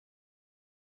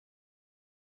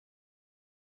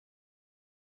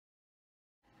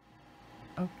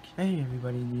Okay,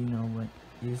 everybody, do you know what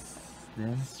is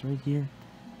this right here?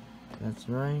 That's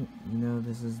right,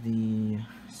 this is the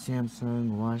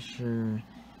Samsung washer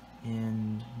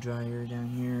and dryer down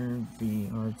here, the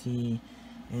RT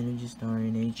Energy Star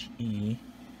in HE,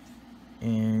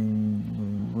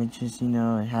 and which is,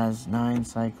 it has 9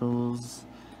 cycles.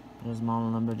 There's model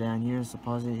number down here, so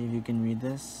pause it if you can read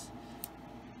this.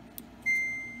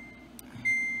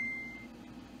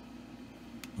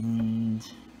 And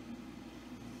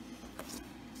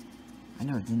I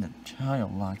know it's in the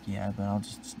child lock yet, but I'll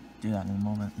just do that in a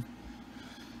moment.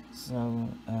 So,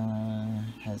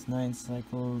 has 9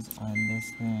 cycles on this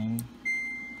thing.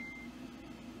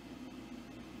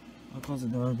 I'll close the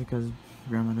door because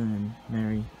Grandmother and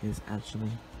Mary is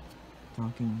actually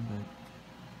talking,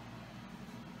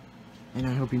 and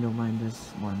I hope you don't mind, this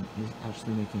one is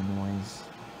actually making a noise.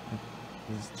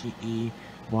 This GE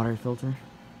water filter.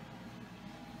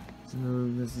 So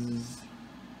this is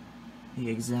the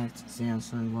exact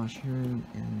Samsung washer,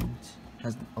 and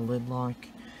has a lid lock.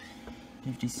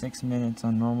 56 minutes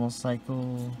on normal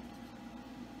cycle.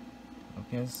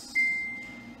 Focus.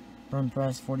 Burn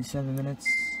press 47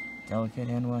 minutes. Delicate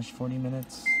hand wash 40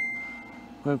 minutes.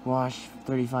 Quick wash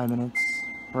 35 minutes.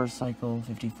 Per cycle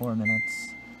 54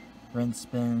 minutes. Rinse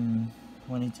spin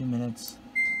 22 minutes.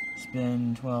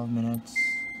 Spin 12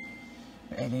 minutes.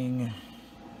 Reading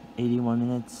 81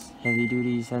 minutes. Heavy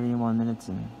duty 71 minutes,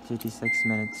 and 56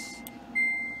 minutes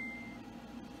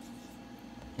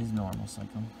is normal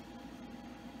cycle.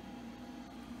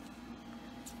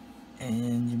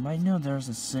 And you might know there's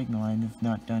a signal. I'm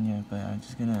not done yet, but I'm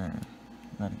just gonna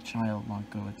let a child lock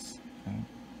go its thing.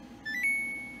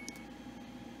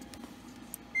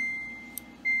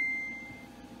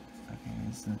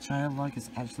 Okay, so the child lock is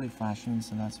actually flashing,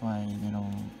 so that's why they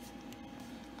don't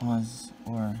pause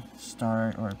or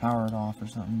start or power it off or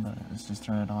something, but let's just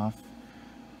turn it off.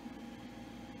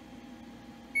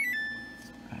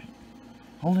 Right.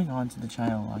 Holding on to the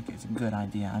child lock is a good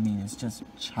idea. I mean, it's just a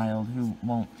child who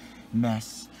won't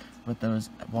mess with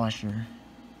those washer.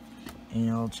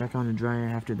 And I'll check on the dryer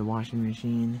after the washing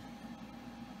machine.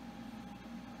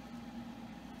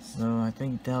 So I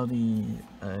think that'll be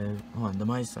on the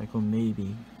my cycle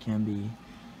maybe can be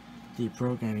the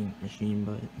programming machine,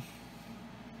 but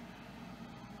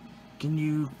can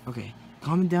you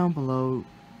comment down below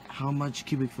how much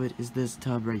cubic foot is this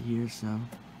tub right here? So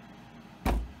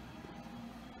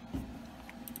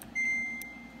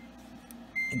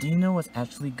do you know what's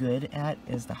actually good at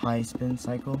is the high spin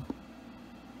cycle?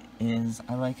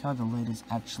 I like how the lid is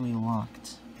actually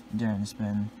locked during the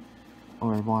spin,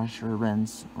 or wash or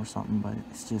rinse or something, but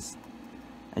it's just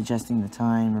adjusting the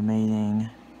time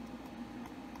remaining.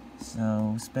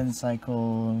 So spin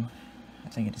cycle, I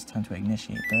think it is time to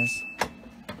initiate this.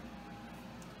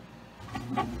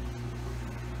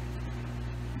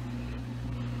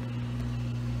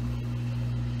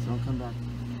 So I'll come back.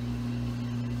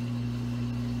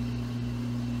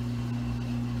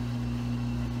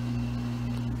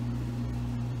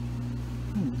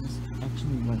 This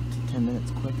actually went to 10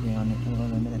 minutes quickly on an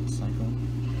 11-minute cycle.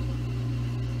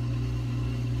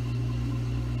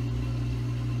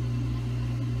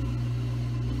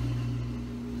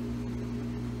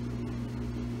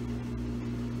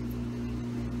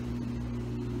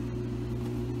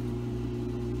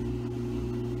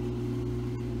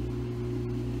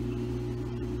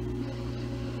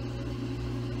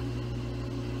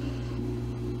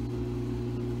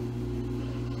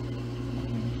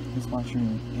 This washer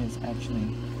is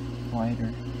actually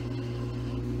quieter.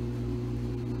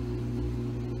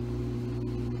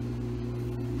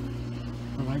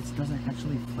 The lights doesn't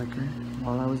actually flicker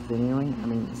while I was videoing. I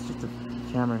mean, it's just a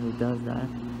camera who does that.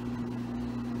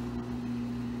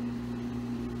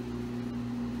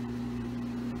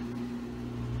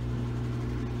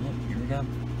 Yep, here we go.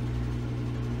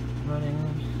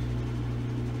 Running.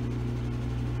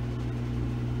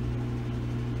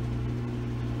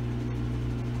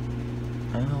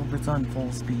 I hope it's on full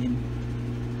speed.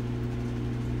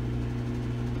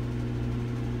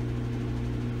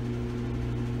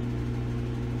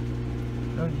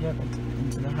 Oh, yep, it's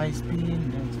into the high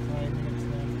speed. Now it's 5 minutes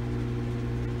left.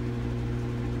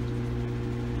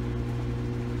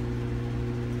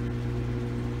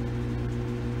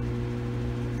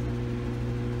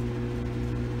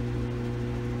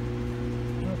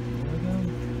 Oh, there we go.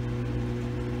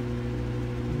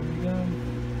 Here we go.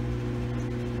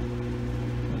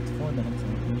 4 minutes left.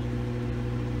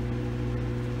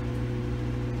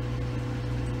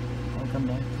 I'll come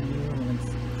back to you when it's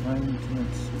time to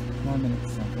its 1 minute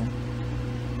cycle.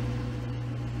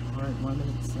 Alright, 1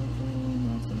 minute cycle.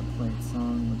 Now it's gonna play a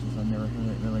song, which is I've never heard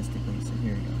it realistically, so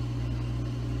here we go.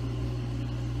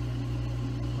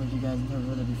 like you guys never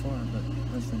heard it before, but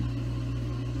listen.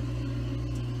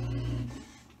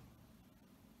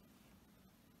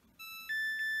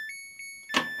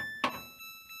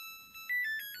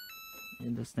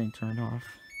 And this thing turned off.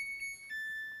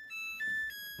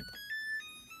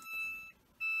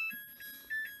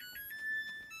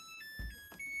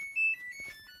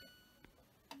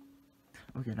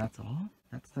 Okay, that's all?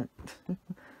 That's it.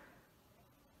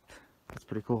 That's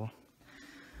pretty cool.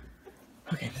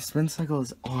 Okay, the spin cycle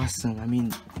is awesome. I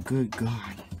mean, good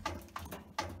God.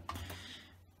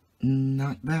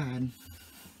 Not bad.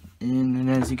 And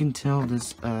as you can tell,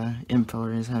 this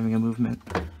impeller is having a movement.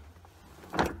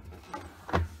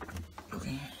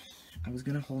 Okay, I was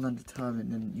gonna hold on the tub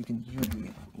and then you can hear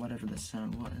whatever the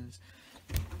sound was.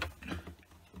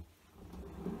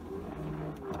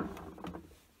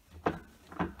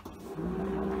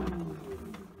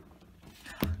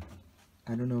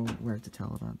 I don't know where to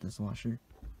tell about this washer.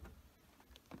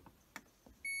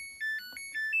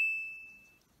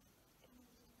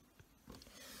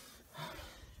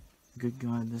 Good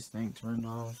God, this thing turned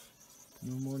off.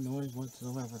 No more noise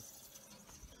whatsoever.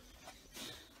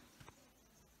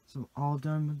 So all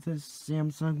done with this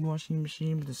Samsung washing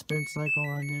machine with the spin cycle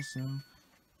on this.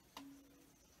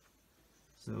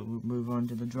 So we'll move on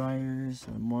to the dryers,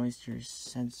 the moisture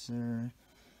sensor.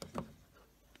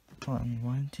 Hold on,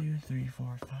 1, 2, 3,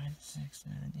 4, 5, 6,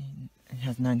 7, 8. It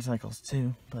has 9 cycles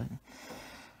too, but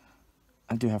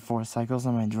I do have 4 cycles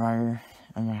on my dryer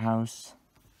in my house.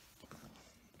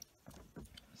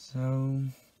 So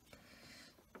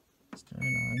let's turn it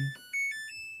on.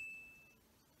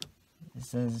 It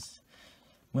says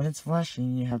when it's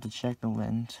flashing, you have to check the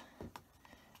lint.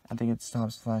 I think it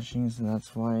stops flashing, so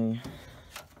that's why.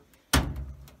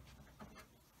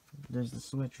 There's the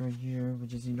switch right here,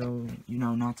 which is you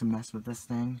know not to mess with this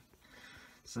thing.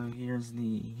 So here's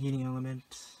the heating element.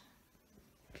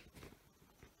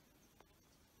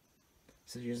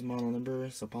 So here's the model number.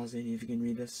 So pause it if you can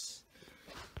read this.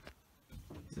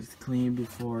 It's clean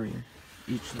before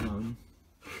each load.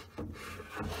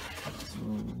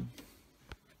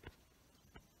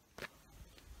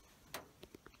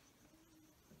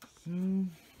 So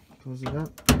close it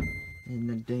up, and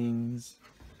the dings.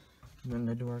 When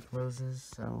the door closes,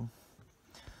 so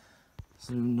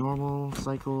normal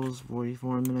cycles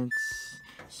 44 minutes,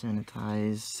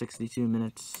 sanitize 62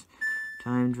 minutes,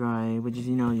 time dry, which is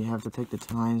you have to pick the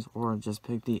times or just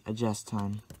pick the adjust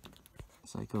time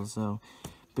cycle. So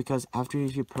because after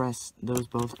if you press those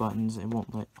both buttons, it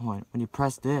won't let when you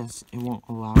press this, it won't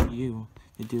allow you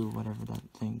to do whatever that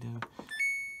thing do.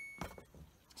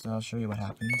 So I'll show you what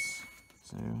happens.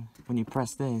 So when you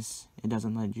press this, it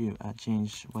doesn't let you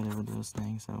change whatever those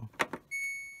things. So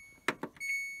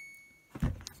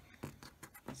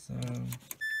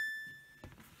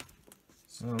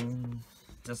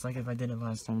just like if I did it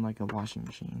last time, like a washing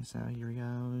machine. So here we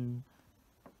go.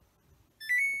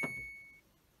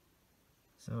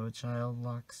 So child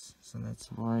locks. So that's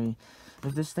why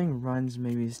if this thing runs,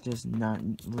 maybe it's just not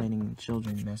letting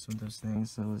children mess with those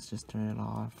things. So let's just turn it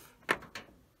off.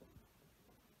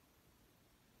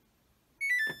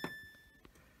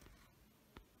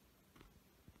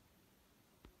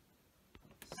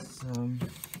 So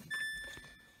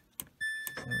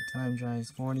time dry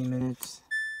is 40 minutes,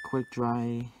 quick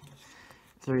dry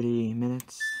 30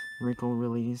 minutes, wrinkle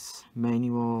release,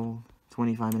 manual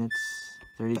 25 minutes,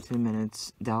 32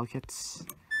 minutes, delicates,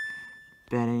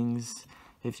 beddings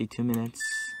 52 minutes,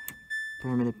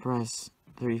 permanent press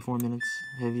 34 minutes,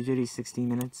 heavy duty 60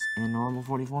 minutes, and normal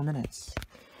 44 minutes.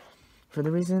 For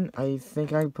the reason I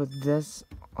think I put this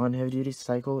on heavy duty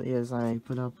cycle is I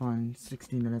put up on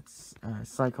 60 minutes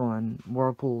cycle on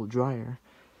Whirlpool dryer.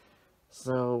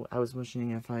 So I was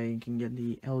wishing if I can get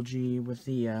the LG with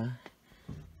the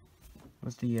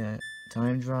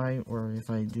time dry, or if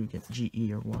I do get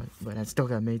GE or what. But I still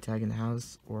got Maytag in the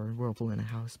house or Whirlpool in the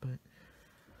house. But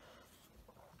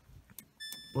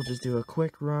we'll just do a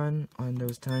quick run on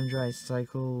those time dry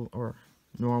cycle or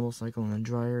normal cycle on the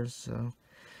dryers. So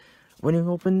when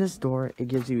you open this door, it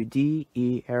gives you D,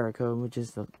 E error code, which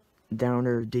is the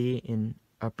downer D and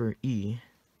upper E.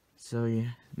 So you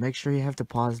make sure you have to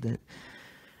pause it,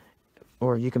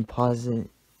 or you can pause it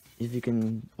if you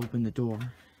can open the door.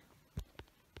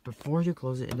 Before you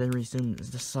close it, it then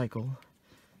resumes the cycle.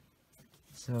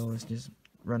 So let's just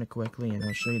run it quickly and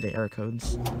I'll show you the error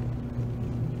codes.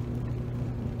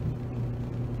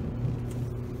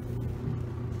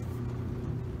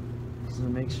 So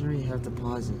make sure you have to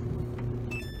pause it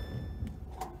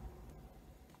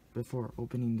before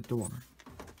opening the door.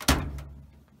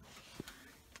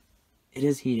 It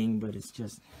is heating, but it's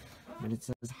just, but it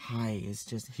says high, it's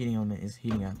just heating element is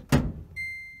heating up.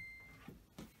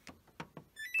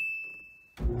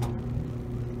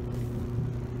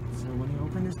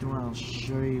 I'll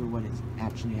show you what is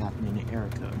actually happening in error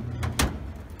code.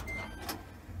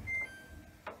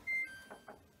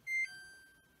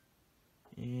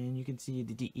 And you can see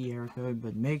the DE error code,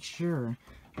 but make sure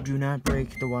do not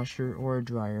break the washer or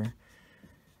dryer.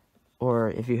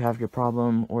 Or if you have your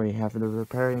problem, or you have the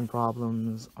repairing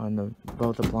problems on the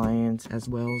both appliance as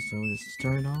well, so this is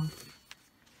turned off.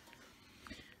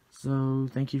 So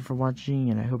thank you for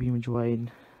watching, and I hope you enjoyed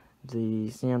the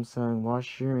Samsung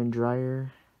washer and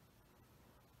dryer,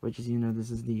 which is, you know,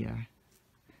 this is the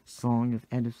song of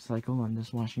end of cycle on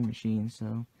this washing machine.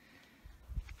 So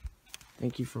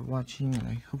thank you for watching, and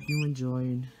I hope you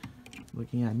enjoyed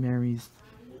looking at Mary's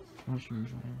washer and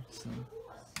dryer. So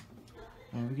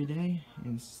have a good day,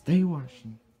 and stay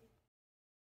washing.